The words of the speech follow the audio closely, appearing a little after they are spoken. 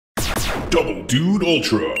Double Dude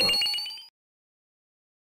Ultra.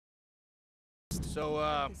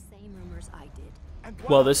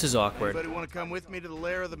 Well, this is awkward. Want to come with me to the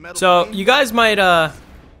lair of the metal So queen? you guys might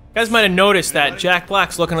have noticed that Jack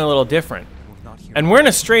Black's looking a little different, and we're in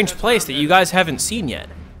a strange place that you guys haven't seen yet.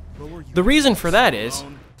 The reason for that is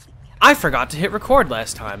I forgot to hit record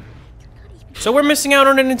last time, so we're missing out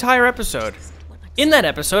on an entire episode. In that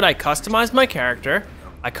episode, I customized my character,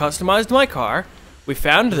 I customized my car, we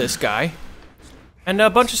found this guy, and a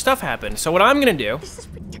bunch of stuff happened. So what I'm gonna do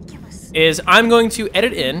is I'm going to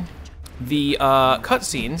edit in the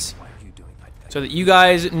cutscenes so that you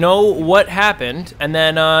guys know what happened, and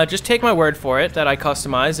then just take my word for it that I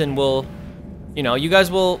customized, and we'll, you know,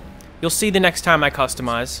 you'll see the next time I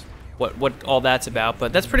customize what all that's about.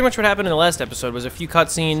 But that's pretty much what happened in the last episode, was a few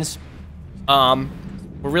cutscenes.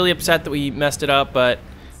 We're really upset that we messed it up, but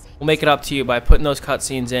we'll make it up to you by putting those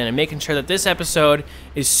cutscenes in and making sure that this episode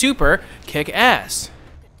is super kick-ass.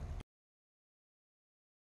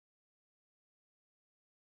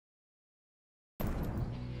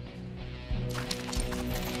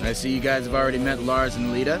 I see you guys have already met Lars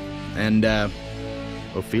and Lita, and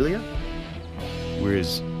Ophelia?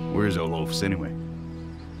 Where's Olofs anyway?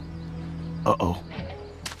 Uh-oh.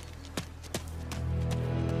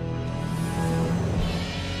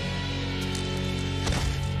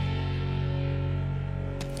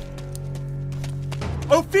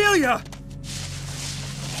 Ophelia!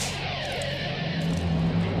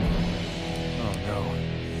 Oh no.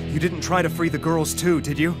 You didn't try to free the girls too,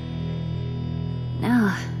 did you?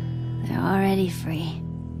 No, they're already free.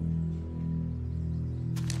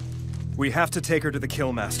 We have to take her to the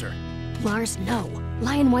Killmaster. Lars, no.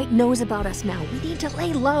 Lion White knows about us now. We need to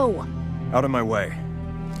lay low. Out of my way.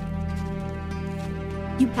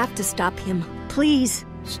 You have to stop him. Please.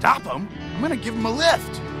 Stop him? I'm gonna give him a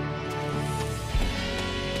lift.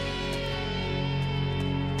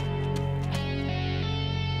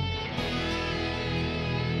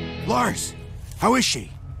 Lars, how is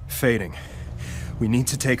she? Fading. We need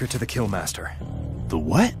to take her to the Killmaster. The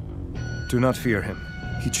what? Do not fear him.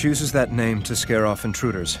 He chooses that name to scare off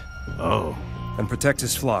intruders. Oh. And protect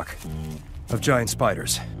his flock of giant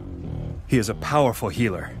spiders. He is a powerful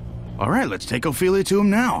healer. All right, let's take Ophelia to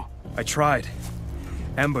him now. I tried.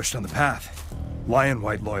 Ambushed on the path. Lion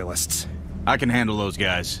White loyalists. I can handle those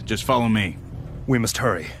guys. Just follow me. We must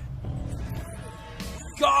hurry.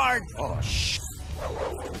 Guard! Oh, shh.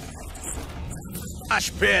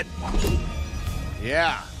 Mosh pit.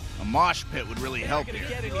 Yeah, a mosh pit would really help here.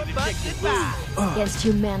 Against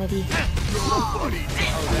humanity.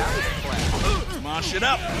 Mosh it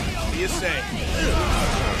up. What do you say?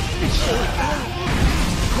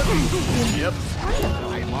 Yep.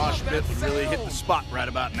 A mosh pit would really hit the spot right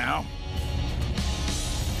about now.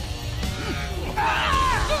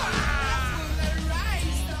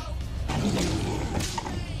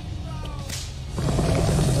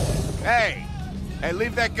 Hey! Hey,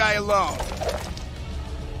 leave that guy alone.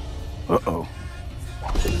 Uh-oh.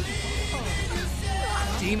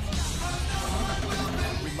 Demon.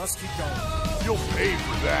 We must keep going. You'll pay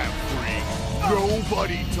for that, freak.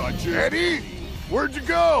 Nobody touch it. Eddie, where'd you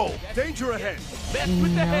go? Danger ahead.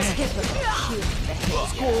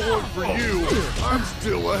 Score one for you. I'm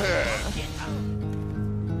still ahead.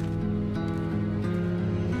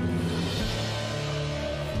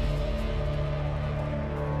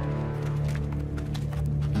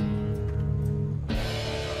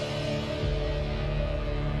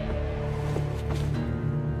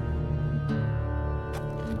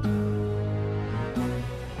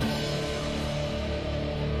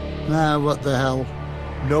 Now, what the hell?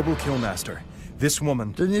 Noble Killmaster, this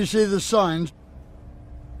woman... Didn't you see the signs?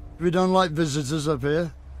 We don't like visitors up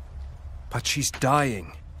here. But she's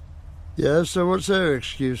dying. Yeah, so what's her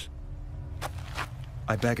excuse?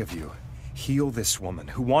 I beg of you, heal this woman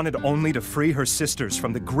who wanted only to free her sisters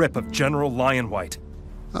from the grip of General Lion White.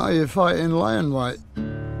 Oh, you're fighting Lion White.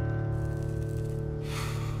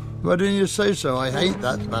 Why didn't you say so? I hate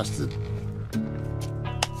that bastard.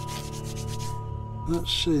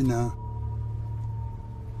 Let's see now.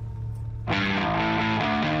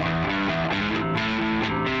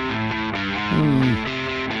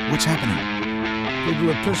 What's happening?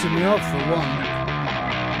 People are pissing me off for one.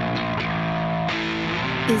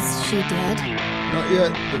 Is she dead? Not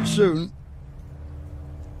yet, but soon.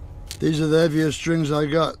 These are the heaviest strings I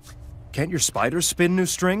got. Can't your spiders spin new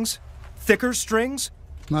strings? Thicker strings?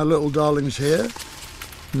 My little darling's here?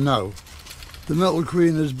 No. The Metal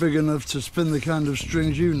Queen is big enough to spin the kind of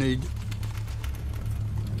strings you need.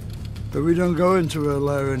 But we don't go into her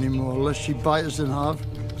lair anymore unless she bites us in half,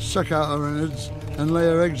 suck out our innards, and lay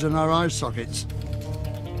her eggs in our eye sockets.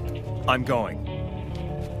 I'm going.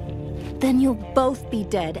 Then you'll both be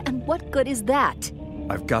dead, and what good is that?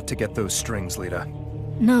 I've got to get those strings, Lita.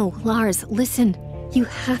 No, Lars, listen. You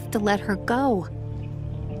have to let her go.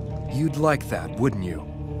 You'd like that, wouldn't you?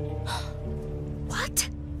 What?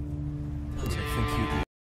 I think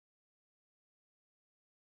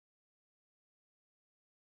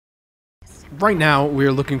you'd... Right now,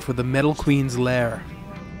 we're looking for the Metal Queen's lair.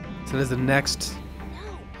 So that's the next,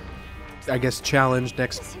 I guess, challenge,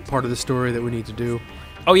 next part of the story that we need to do.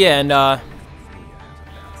 Oh yeah, and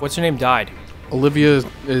what's her name died? Olivia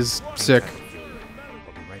is sick.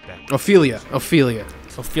 Ophelia. Ophelia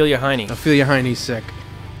Heine. Ophelia Heine's sick.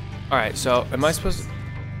 Alright, so am I supposed to...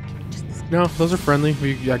 No, those are friendly.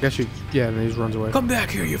 I guess you... Yeah, and he just runs away. Come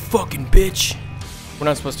back here, you fucking bitch! We're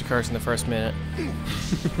not supposed to curse in the first minute.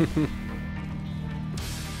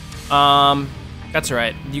 That's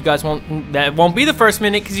alright. You guys won't... That won't be the first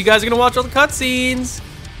minute, because you guys are going to watch all the cutscenes!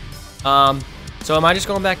 So am I just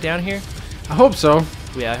going back down here? I hope so.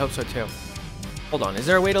 Yeah, I hope so too. Hold on, is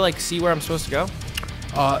there a way to, like, see where I'm supposed to go?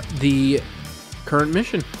 The current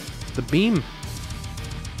mission. The beam.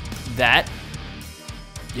 That?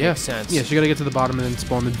 Yeah. Makes sense. Yeah, so you gotta get to the bottom and then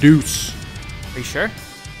spawn the deuce. Are you sure?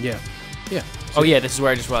 Yeah. Yeah. Oh yeah, this is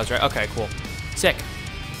where I just was, right? Okay, cool. Sick.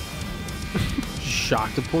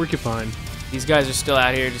 Shocked a porcupine. These guys are still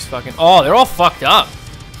out here just fucking... Oh, they're all fucked up.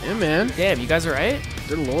 Yeah, man. Damn, you guys alright?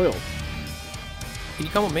 They're loyal. Can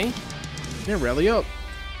you come with me? Yeah, rally up.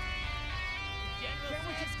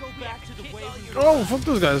 Oh, fuck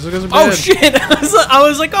those guys. Those guys are bad. Oh shit! I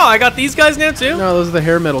was like, oh, I got these guys now too? No, those are the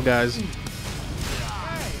hair metal guys.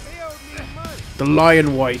 The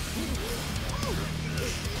lion white.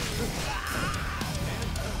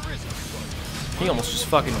 He almost just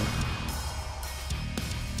fucking...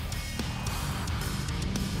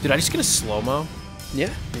 Did I just get a slow-mo?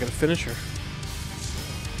 Yeah, you gotta finish her.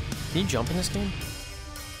 Can you jump in this game?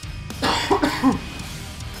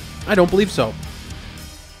 I don't believe so.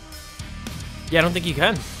 Yeah, I don't think you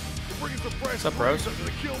can. What's up, bros? The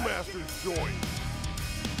Killmaster's joint.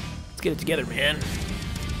 Let's get it together, man.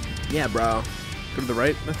 Yeah, bro. Go to the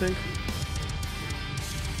right, I think.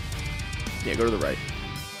 Yeah, go to the right.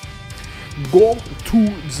 Go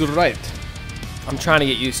to the right. I'm trying to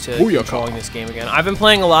get used to Booyaka. controlling this game again. I've been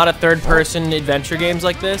playing a lot of third-person adventure games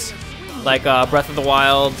like this, like Breath of the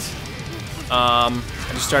Wild. I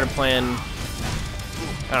just started playing...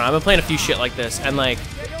 I don't know, I've been playing a few shit like this, and like...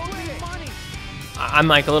 I'm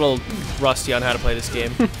like a little rusty on how to play this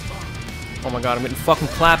game. Oh my god, I'm getting fucking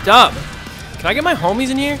clapped up. Can I get my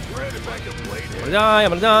homies in here? I'm gonna die, I'm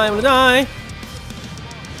gonna die, I'm gonna die.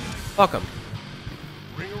 Fuck him.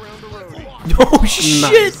 Oh shit,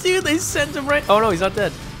 nice. Dude, they sent him right. Oh no, he's not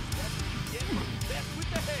dead.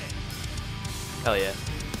 Hell yeah.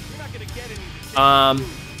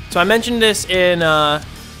 So I mentioned this in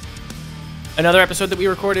another episode that we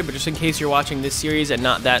recorded, but just in case you're watching this series and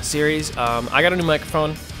not that series, I got a new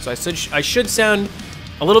microphone, so I should sound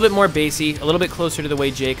a little bit more bassy, a little bit closer to the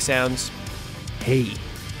way Jake sounds. Hey.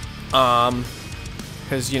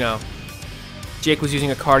 Because, you know, Jake was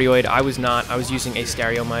using a cardioid, I was not. I was using a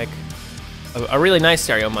stereo mic. A really nice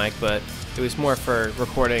stereo mic, but it was more for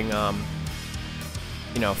recording,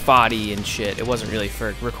 you know, foddy and shit. It wasn't really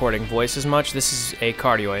for recording voice as much. This is a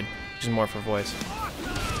cardioid, which is more for voice.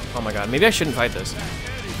 Oh my god, maybe I shouldn't fight this.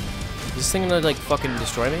 Is this thing gonna, like, fucking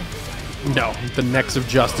destroy me? No, the necks of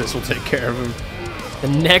justice will take care of him. The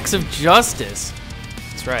necks of justice.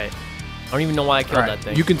 That's right. I don't even know why I killed that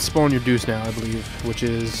thing. You can spawn your deuce now, I believe, which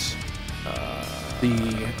is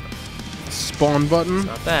the spawn button.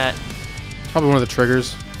 Not that. Probably one of the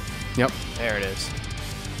triggers. Yep. There it is.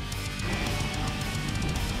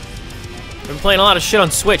 I've been playing a lot of shit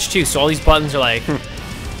on Switch too, so all these buttons are like,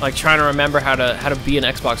 like trying to remember how to be an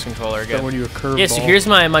Xbox controller again. When you a curveball. Yeah, so here's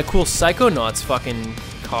my cool Psychonauts fucking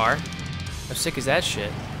car. How sick is that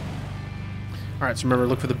shit? All right, so remember,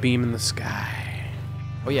 look for the beam in the sky.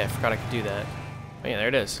 Oh yeah, I forgot I could do that. Oh yeah, there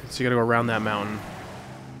it is. So you gotta go around that mountain.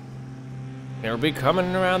 He'll be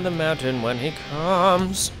coming around the mountain when he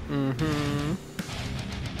comes.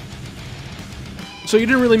 So you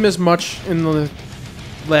didn't really miss much in the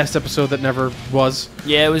last episode that never was.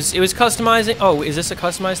 Yeah, it was customizing. Oh, is this a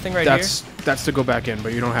customized thing right here? That's to go back in,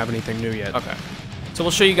 but you don't have anything new yet. Okay. So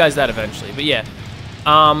we'll show you guys that eventually. But yeah,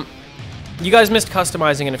 you guys missed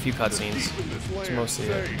customizing in a few cutscenes. That's mostly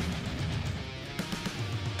it.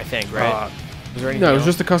 I think, right? Was there anything no, it was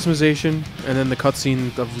else? just the customization, and then the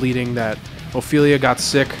cutscene of leading that Ophelia got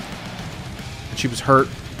sick, and she was hurt,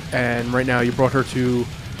 and right now you brought her to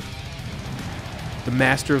the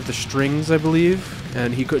Master of the Strings, I believe,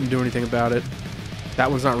 and he couldn't do anything about it. That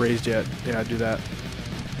one's not raised yet. Yeah, do that.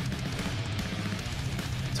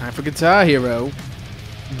 Time for Guitar Hero.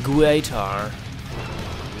 Guitar.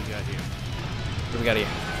 What we got here? What do we got here?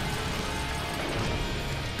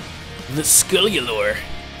 The Skullulor.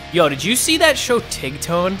 Yo, did you see that show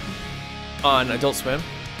Tigtone on Adult Swim?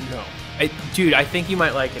 No. Dude, I think you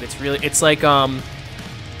might like it. It's like,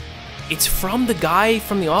 it's from the guy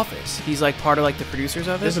from The Office. He's like part of like the producers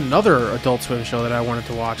of it. There's another Adult Swim show that I wanted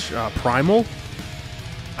to watch, Primal.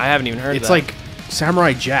 I haven't even heard of that. It's like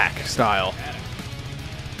Samurai Jack style.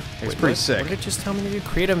 It's pretty sick. What did it just tell me to do?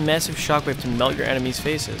 Create a massive shockwave to melt your enemies'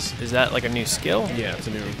 faces. Is that like a new skill? Yeah, it's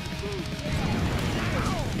a new.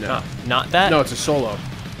 No. Not that? No, it's a solo.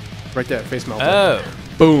 Right there, face melter. Oh.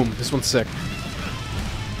 Boom. This one's sick.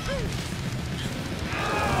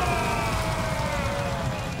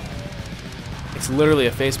 It's literally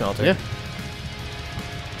a face melter. Yeah.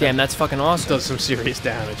 Damn, that's fucking awesome. Does some serious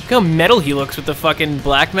damage. Look how metal he looks with the fucking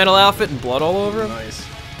black metal outfit and blood all over him. Nice.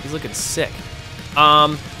 He's looking sick.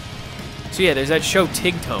 So yeah, there's that show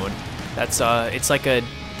Tigtone. That's it's like a,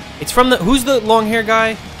 it's from the, who's the long hair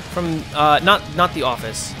guy from not The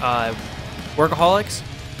Office, Workaholics.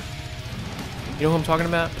 You know who I'm talking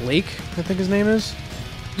about? Blake, I think his name is.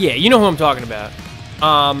 Yeah, you know who I'm talking about.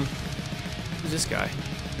 Who's this guy?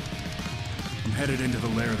 I'm headed into the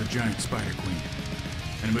lair of the giant spider queen.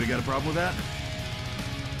 Anybody got a problem with that?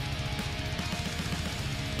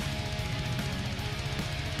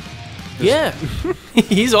 Yeah,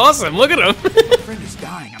 he's awesome. Look at him. My friend is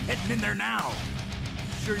dying. I'm heading in there now.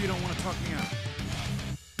 Sure you don't want to talk me out?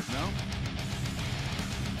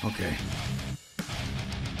 No? Okay.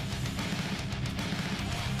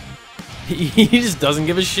 He just doesn't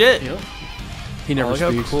give a shit. Yep. He never Look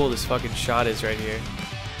speaks. how cool this fucking shot is right here.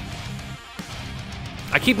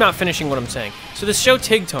 I keep not finishing what I'm saying. So this show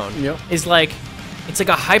Tigtone is like, it's like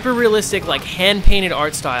a hyper-realistic, like hand-painted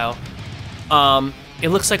art style. It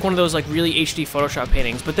looks like one of those like really HD Photoshop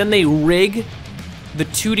paintings, but then they rig the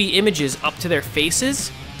 2D images up to their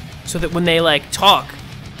faces so that when they like talk,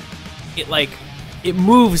 it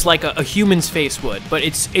moves like a human's face would. But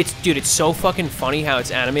dude, it's so fucking funny how it's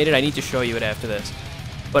animated. I need to show you it after this.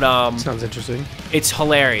 But sounds interesting. It's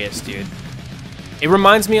hilarious, dude. It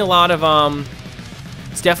reminds me a lot of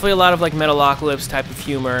it's definitely a lot of like Metalocalypse type of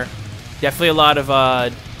humor. Definitely a lot of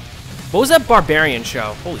what was that Barbarian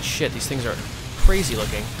show? Holy shit, these things are crazy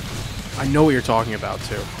looking. I know what you're talking about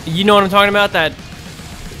too. You know what I'm talking about? That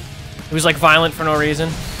it was like violent for no reason.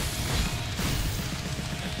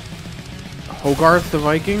 Hogarth the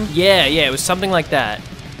Viking? Yeah, it was something like that.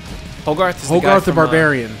 Hogarth is the guy Hogarth the from,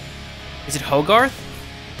 Barbarian. Is it Hogarth?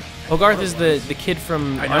 Hogarth is the kid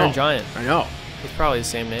from Iron Giant. I know. It's probably the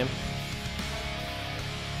same name.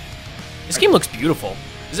 This game looks beautiful.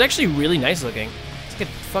 It's actually really nice looking. It's like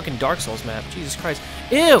a fucking Dark Souls map. Jesus Christ.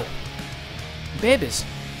 Ew! Babies.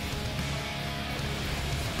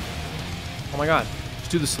 Oh my god. Let's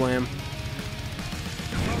do the slam.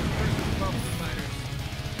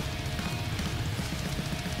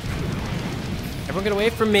 Everyone get away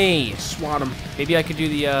from me. Swat him. Maybe I could do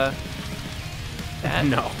the, that?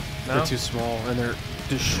 No. They're too small, and they're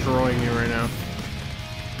destroying you right now.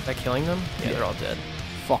 Is that killing them? Yeah, they're all dead.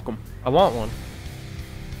 Fuck them. I want one.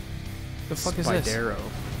 The fuck is this? Spidero.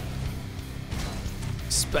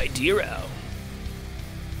 Spidero.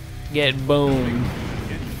 Get boomed.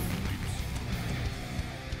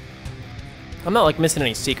 I'm not like missing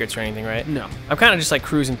any secrets or anything, right? No. I'm kind of just like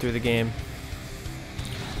cruising through the game.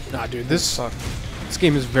 Nah, dude, this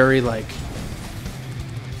game is very like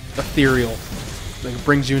ethereal. Like it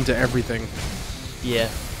brings you into everything. Yeah.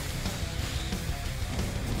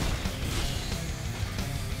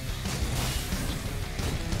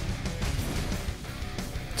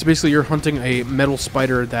 So basically you're hunting a metal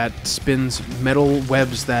spider that spins metal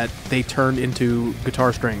webs that they turn into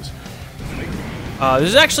guitar strings. This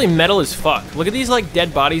is actually metal as fuck. Look at these like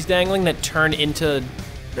dead bodies dangling that turn into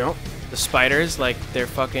the spiders. Like they're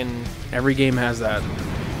fucking... Every game has that.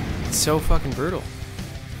 It's so fucking brutal.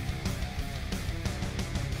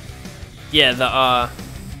 Yeah,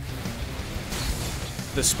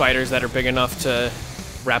 the spiders that are big enough to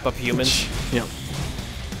wrap up humans. Yep.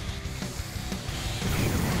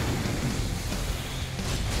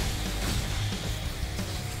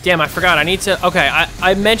 Damn, I forgot. I need to... Okay,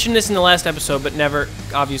 I mentioned this in the last episode, but never,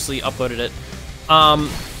 obviously, uploaded it.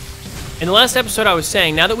 In the last episode, I was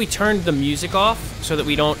saying, now that we turned the music off so that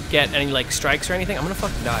we don't get any, like, strikes or anything... I'm gonna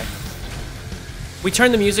fucking die. We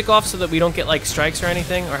turned the music off so that we don't get, like, strikes or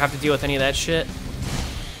anything, or have to deal with any of that shit.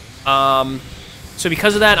 So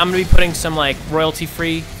because of that, I'm gonna be putting some, like,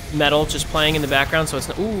 royalty-free metal just playing in the background, so it's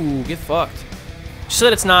not... Ooh, get fucked. Just so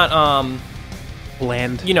that it's not,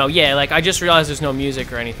 bland. You know, yeah, like, I just realized there's no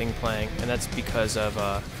music or anything playing, and that's because of,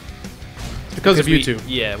 Because of we- YouTube.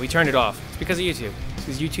 Yeah, we turned it off. It's because of YouTube. It's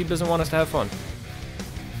because YouTube doesn't want us to have fun.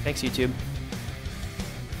 Thanks, YouTube.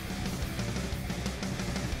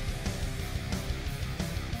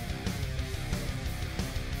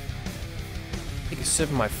 Take a sip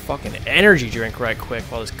of my fucking energy drink right quick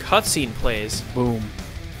while this cutscene plays. Boom.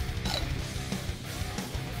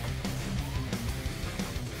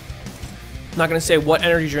 I'm not gonna say what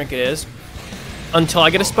energy drink it is until I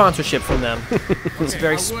get a sponsorship from them. It's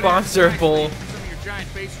very sponsorable. Some of your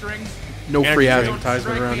giant bass strings. No free Energy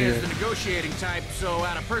advertisement around Strike me here. as the negotiating type, so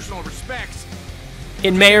out of personal respect,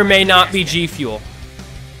 It may or may not be G Fuel.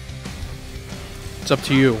 It's up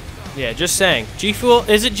to you. Yeah, just saying. G Fuel,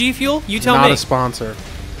 is it G Fuel? You tell Not me. a sponsor.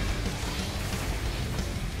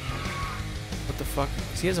 What the fuck?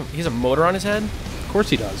 He has a motor on his head? Of course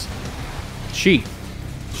he does. She.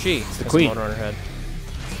 She. It's the queen. A motor on her head.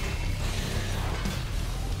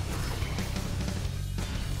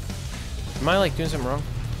 Am I like doing something wrong?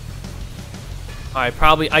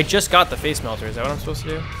 I just got the face melter. Is that what I'm supposed to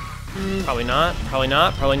do? Probably not. Probably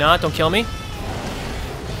not. Probably not. Don't kill me.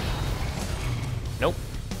 Nope.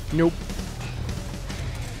 Nope.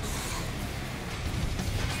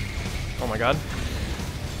 Oh my god.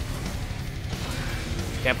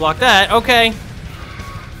 Can't block that. Okay.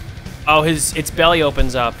 Oh, its belly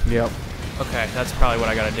opens up. Yep. Okay, that's probably what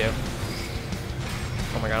I gotta do.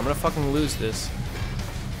 Oh my god, I'm gonna fucking lose this.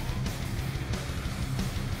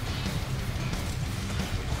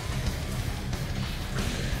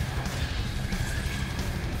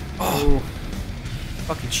 Oh.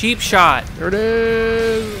 Fucking cheap shot. There it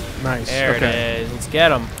is. Nice. There okay. it is. Let's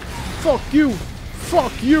get him. Fuck you.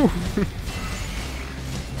 Fuck you.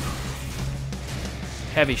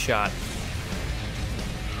 Heavy shot.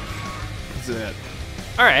 That's it.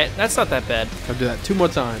 Alright, that's not that bad. I'll do that 2 more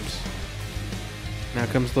times. Now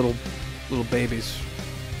comes little babies.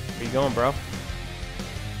 Where you going, bro?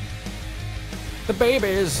 The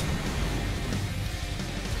babies.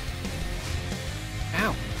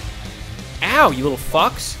 Ow. Ow, you little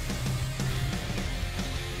fucks.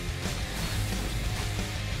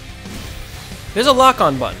 There's a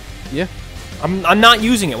lock-on button. Yeah. I'm not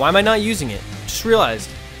using it. Why am I not using it? Just realized.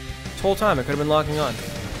 This whole time I could have been locking on.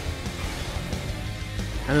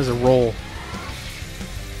 And there's a roll.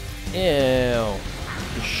 Ew.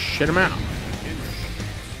 Just shit him out.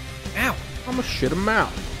 Ow. I'm gonna shit him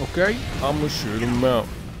out. Okay. I'm gonna shoot him out.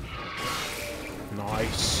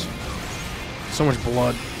 Nice. So much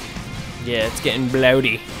blood. Yeah, it's getting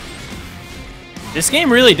bloaty. This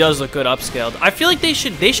game really does look good upscaled. I feel like they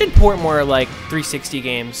should port more like 360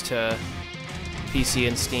 games to PC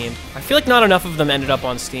and Steam. I feel like not enough of them ended up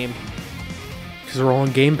on Steam. Because they're all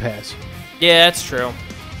on Game Pass. Yeah, that's true.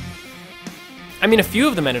 I mean, a few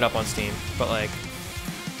of them ended up on Steam, but like,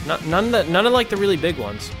 none of like the really big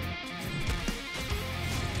ones.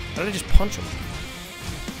 How did I just punch him?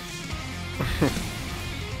 I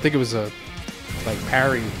think it was a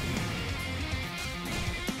parry.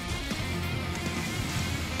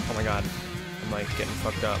 Oh my god, I'm like getting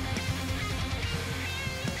fucked up.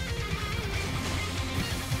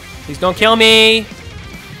 Please don't kill me!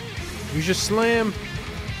 Use your slam.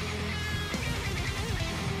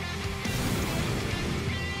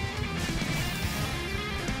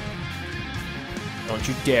 Don't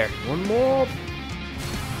you dare. One more.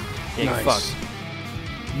 Yeah, Nice. you fucked.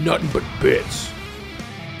 Nothing but bits.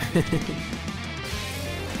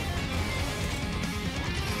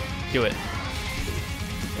 Do it.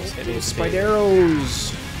 Just hit me with Spike speed.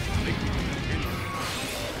 arrows.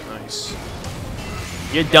 Nice.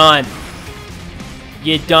 You're done.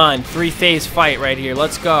 You're done. 3-phase fight right here.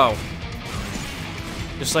 Let's go.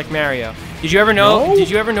 Just like Mario. Did you ever know? No? Did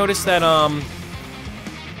you ever notice that? I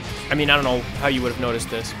mean, I don't know how you would have noticed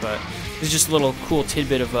this, but this is just a little cool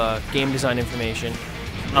tidbit of game design information.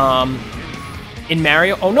 In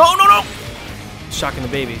Mario. Oh no, no, no! Shocking the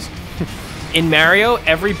babies. In Mario,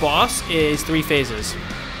 every boss is 3 phases.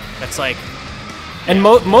 That's like, and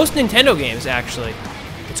most Nintendo games actually,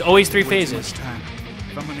 it's always 3 phases. If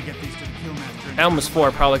I'm gonna get these to the Killmaster, That one was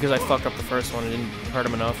 4, probably because I fucked up the first one and didn't hurt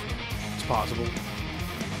him enough. It's possible.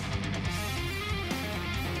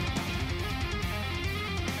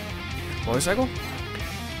 Motorcycle?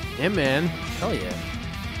 Yeah, man. Hell yeah.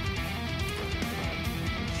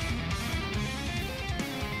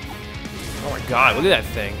 Oh my god, look at that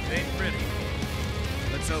thing. ain't ready.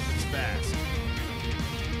 Let's hope it's fast.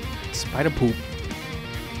 Spider poop.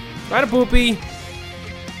 Right a poopy.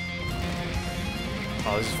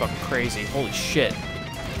 Oh, this is fucking crazy. Holy shit.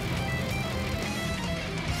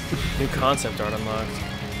 New concept art unlocked.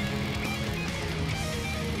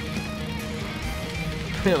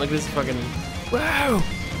 Look at this fucking. Wow.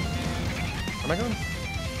 Am I going?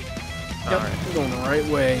 Yep, Alright. you're going the right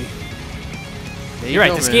way. There you You're right.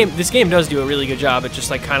 go, This man. game does do a really good job at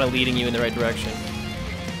just like kind of leading you in the right direction.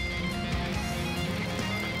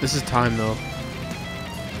 This is time though.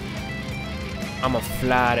 I'm a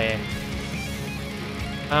flatty.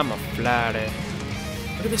 I'm a flatty.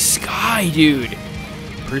 Look at the sky, dude.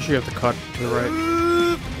 Pretty sure you have to cut to the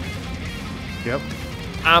right. Yep.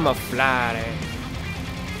 I'm a flatty.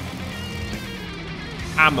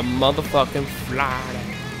 I'm a motherfucking flatty.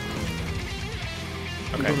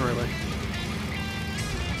 You're Okay. going the right way.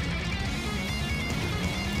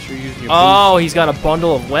 Make sure you're using your Oh, he's got a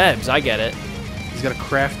bundle of webs. I get it. boots. He's got to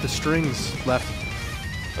craft the strings left.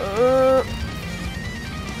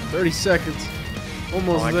 30 seconds.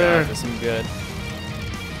 Almost Oh my there. god, this is good.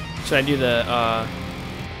 Should I do the,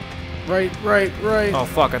 Right. Oh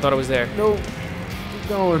fuck, I thought it was there. No. Keep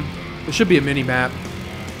going. There should be a mini map.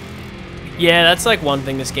 Yeah, that's like one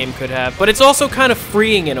thing this game could have. But it's also kind of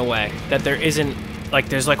freeing in a way that there isn't, like,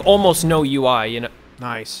 there's like almost no UI, you know?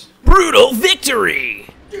 Nice. Brutal victory!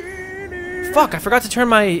 Fuck, I forgot to turn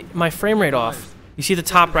my frame rate off. You see the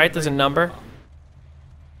top right, there's a number?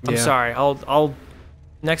 I'm Yeah. sorry, I'll,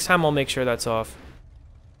 next time I'll make sure that's off.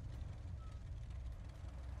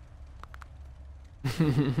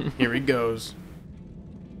 Here he goes.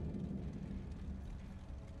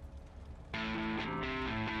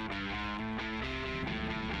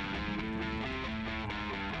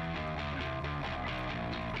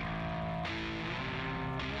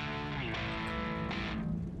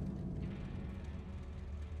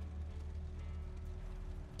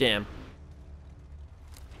 Damn.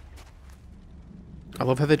 I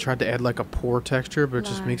love how they tried to add like a pore texture, but it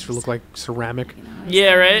just makes it look like ceramic.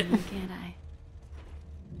 Yeah, right? Can't I?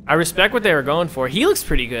 I respect what they were going for. He looks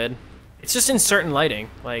pretty good. It's just in certain lighting.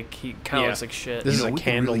 Like, he kind of Yeah. looks like shit. This is a we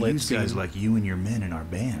can really candlelit use guys scene. like you and your men in our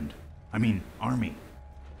band. I mean, army.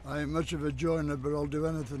 I ain't much of a joiner, but I'll do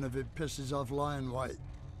anything if it pisses off Lion White.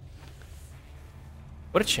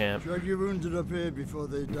 What a champ. Drag your wounded up here before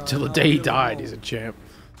they die. Till the I'll day he kill them died, all. he's a champ.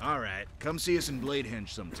 All right, come see us in Bladehenge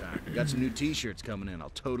sometime. Got some new T-shirts coming in. I'll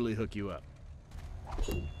totally hook you up.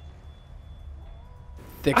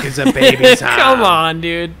 Thick as a baby's Come on,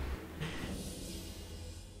 dude.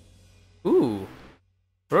 Ooh.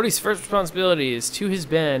 Brody's first responsibility is to his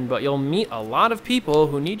band, but you'll meet a lot of people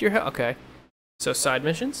who need your help. Okay. So side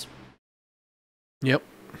missions. Yep.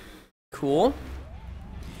 Cool.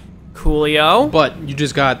 Coolio. But you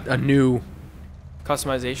just got a new.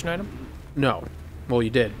 Customization item. No. Well, you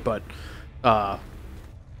did, but the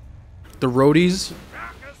roadies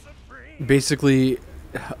basically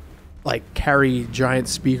like carry giant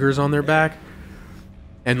speakers on their back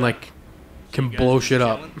and like can blow shit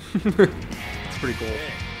up. It's pretty cool.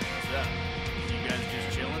 You guys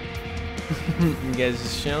just chilling? You guys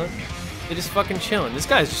just chilling? They're just fucking chilling. This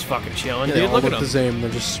guy's just fucking chilling, Yeah, they dude. all Look look at the him. same.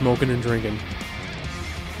 They're just smoking and drinking.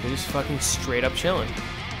 They're just fucking straight up chilling.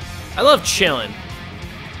 I love chilling.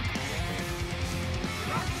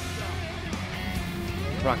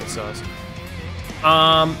 Rocket sauce.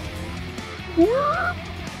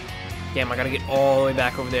 Damn, I gotta get all the way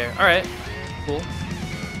back over there. Alright. Cool.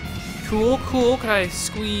 Cool, cool. Can I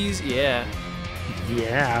squeeze? Yeah.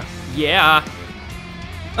 Yeah. Yeah.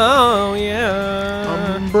 Oh,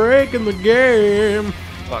 yeah. I'm breaking the game.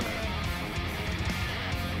 Fuck.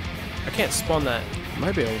 I can't spawn that.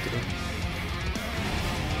 Might be able to.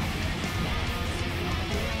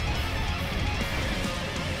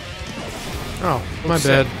 Oh, my Oops,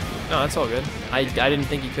 bad. No, that's all good. I didn't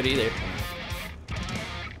think you could either.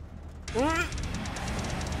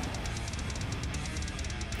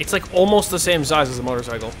 It's like almost the same size as the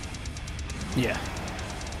motorcycle. Yeah.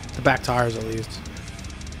 The back tires, at least.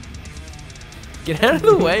 Get out of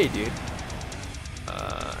the way, dude.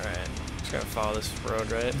 Alright. Just gotta follow this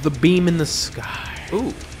road, right? The beam in the sky.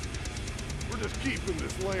 Ooh. We're just keeping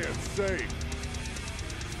this land safe.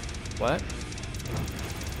 What?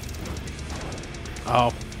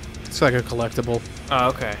 Oh. It's like a collectible. Oh,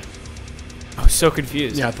 okay. I was so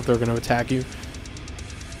confused. Yeah, I thought they were going to attack you.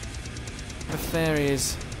 The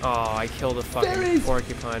fairies. Oh, I killed a fucking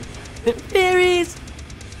porcupine. Fairies!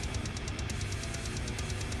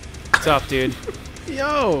 What's up, dude?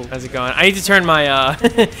 Yo! How's it going? I need to turn my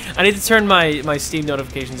I need to turn my Steam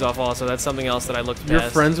notifications off also. That's something else that I looked past. You're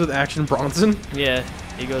friends with Action Bronson? Yeah,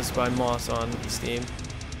 he goes by Moss on Steam.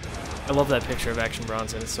 I love that picture of Action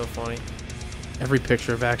Bronson. It's so funny. Every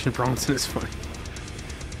picture of Action Bronson is funny.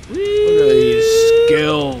 Look at these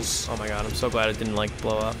skills. Oh my god, I'm so glad it didn't like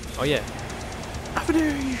blow up. Oh yeah.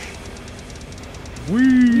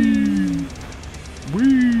 Wee!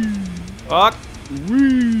 Wee! Fuck!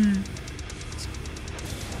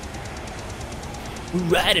 We're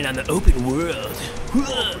riding on the open world.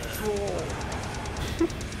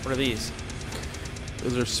 What are these?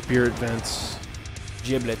 Those are spirit vents.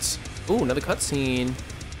 Giblets. Ooh, another cutscene.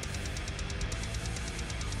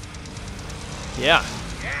 Yeah.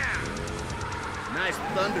 Nice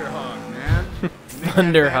Thunderhog, man.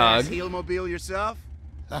 Thunderhog. Heelmobile yourself?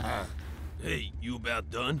 Hey, you about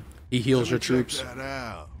done? He heals your Check troops. that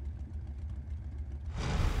out.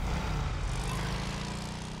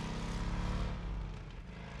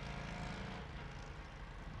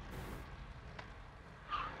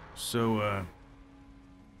 So,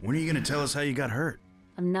 when are you gonna tell us how you got hurt?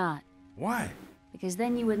 I'm not, Why? because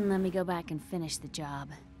then you wouldn't let me go back and finish the job.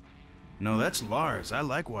 No, that's Lars. I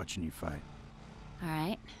like watching you fight.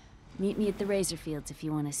 Alright. Meet me at the Razor Fields if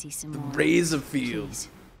you want to see some more. Razor Fields. Please,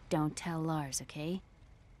 don't tell Lars, okay?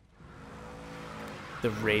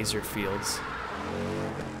 The Razor Fields.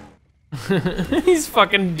 He's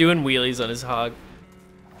fucking doing wheelies on his hog.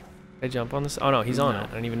 Can I jump on this? Oh no, he's on it. I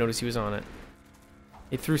didn't even notice he was on it.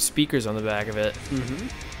 He threw speakers on the back of it. Mm-hmm.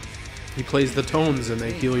 He plays the tones and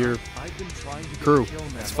they heal your crew.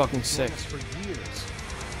 That's fucking sick.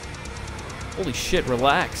 Holy shit,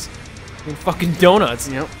 relax. You're fucking donuts.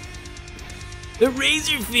 Yep. The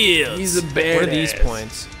Razor Fields. He's a badass. What are these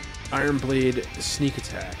points? Iron Blade sneak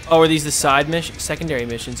attack. Oh, are these the side secondary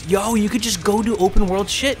missions? Yo, you could just go do open world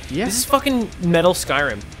shit. Yeah. This is fucking Metal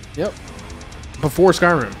Skyrim. Yep. Before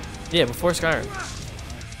Skyrim. Yeah, before Skyrim.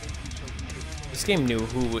 This game knew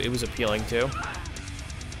who it was appealing to.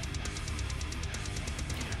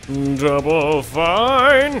 Double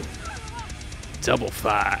fine. Double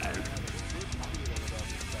fine.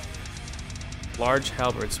 Large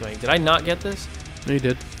halberd swing. Did I not get this? No, you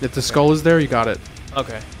did. If the skull is there, you got it.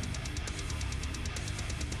 Okay.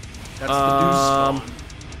 That's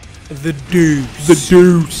the deuce. The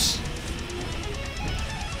deuce.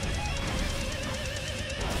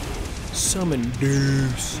 Summon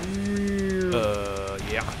deuce.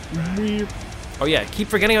 Yeah. Oh yeah, keep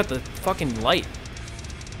forgetting about the fucking light.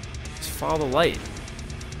 Just follow the light.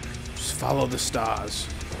 Just follow the stars.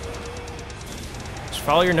 Just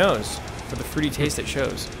follow your nose for the fruity taste it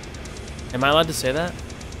shows. Am I allowed to say that?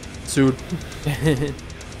 Sued.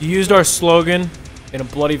 You used our slogan in a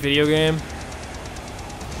bloody video game.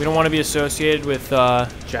 We don't want to be associated with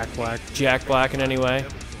Jack Black. Jack Black in any way.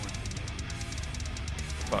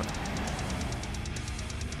 Fuck.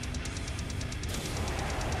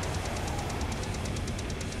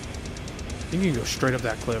 I think you can go straight up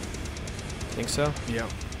that cliff. Think so? Yeah.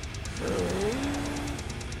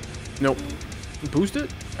 Nope. Boost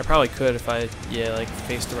it? I probably could if I, like,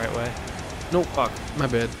 faced the right way. Nope. Fuck. My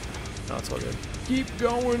bad. No, it's all good. Keep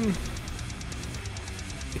going.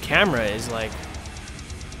 The camera is, like,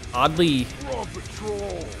 oddly... We're on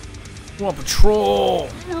patrol. We're on patrol!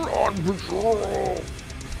 We're on patrol.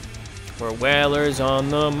 We're whalers on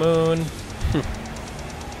the moon.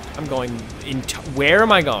 I'm going in... Where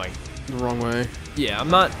am I going? The wrong way. Yeah, I'm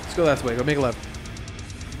not... Let's go that way. Go make a left.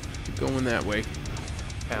 Keep going that way.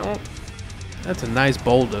 Ow. That's a nice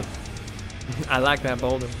boulder. I like that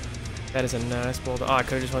boulder. That is a nice boulder. Oh, I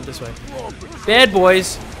could have just went this way. Bad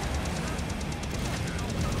boys!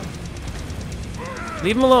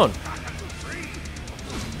 Leave him alone.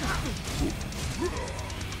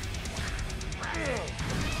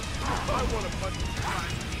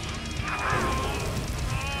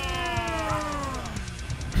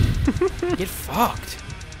 Get fucked.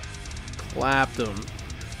 Clapped them.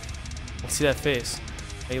 Let's see that face.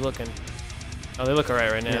 How you looking? Oh, they look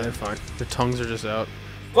alright right now. Yeah, they're fine. Their tongues are just out.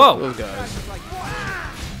 Whoa! Those guys.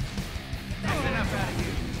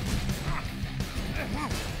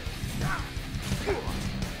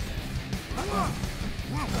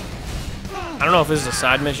 I don't know if this is a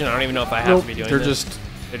side mission. I don't even know if I have to be doing they're this. just...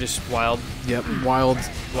 They're just wild wild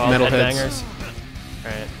metalheads. headbangers.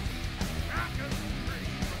 Alright.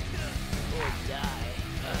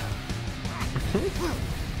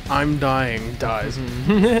 I'm dying. Dies.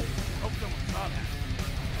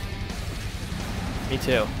 Me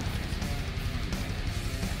too.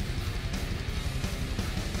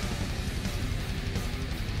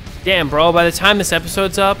 Damn, bro, by the time this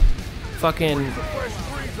episode's up, fucking...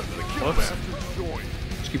 Whoops.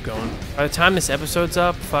 Just keep going. By the time this episode's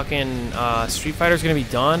up, fucking Street Fighter's gonna be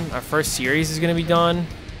done. Our first series is gonna be done.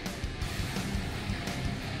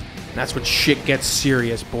 And that's when shit gets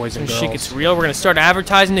serious, boys and When girls. shit gets real, we're gonna start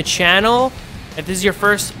advertising the channel. If this is your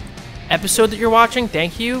first episode that you're watching,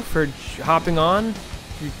 thank you for hopping on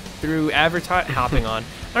through hopping on.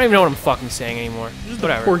 I don't even know what I'm fucking saying anymore.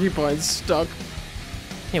 Whatever. Porcupine's stuck.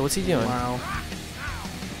 Yeah, what's he doing? Wow.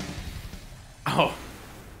 Oh,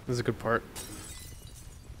 this is a good part.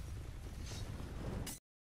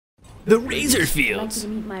 The Razor I'd like you Fields. to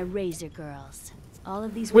meet my Razor Girls. All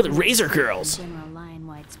of these We're the women Razor live in Girls. General Lion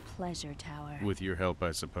White's pleasure tower. With your help,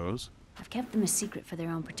 I suppose. I've kept them a secret for their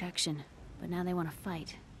own protection, but now they want to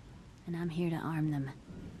fight, and I'm here to arm them.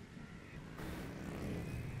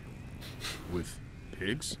 With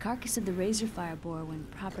pigs? The carcass of the Razor Fire boar, when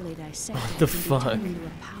properly dissected, the can be fuck? turned into a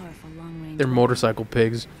powerful long-range They're weapon. motorcycle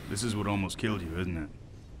pigs. This is what almost killed you, isn't it?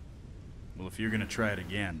 Well, if you're gonna try it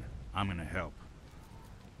again, I'm gonna help.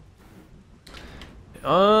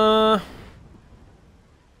 What's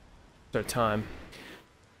our time?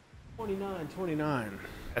 29.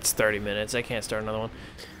 That's 30 minutes. I can't start another one.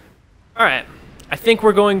 All right. I think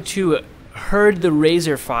we're going to herd the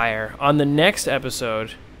Razor Fire on the next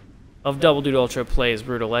episode of Double Dude Ultra Plays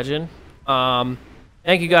Brutal Legend.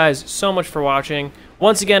 Thank you guys so much for watching.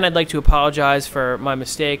 Once again, I'd like to apologize for my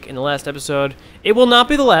mistake in the last episode. It will not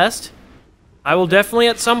be the last. I will definitely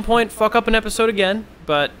at some point fuck up an episode again,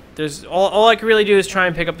 but there's all I can really do is try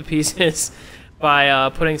and pick up the pieces by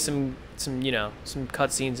putting some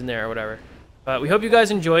cutscenes in there or whatever. But we hope you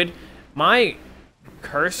guys enjoyed. My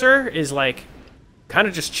cursor is like kind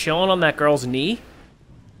of just chilling on that girl's knee.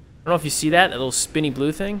 I don't know if you see that little spinny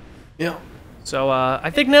blue thing. Yeah. So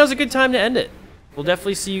I think now's a good time to end it. We'll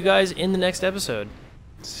definitely see you guys in the next episode.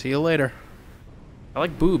 See you later. I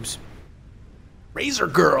like boobs. Razor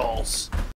Girls.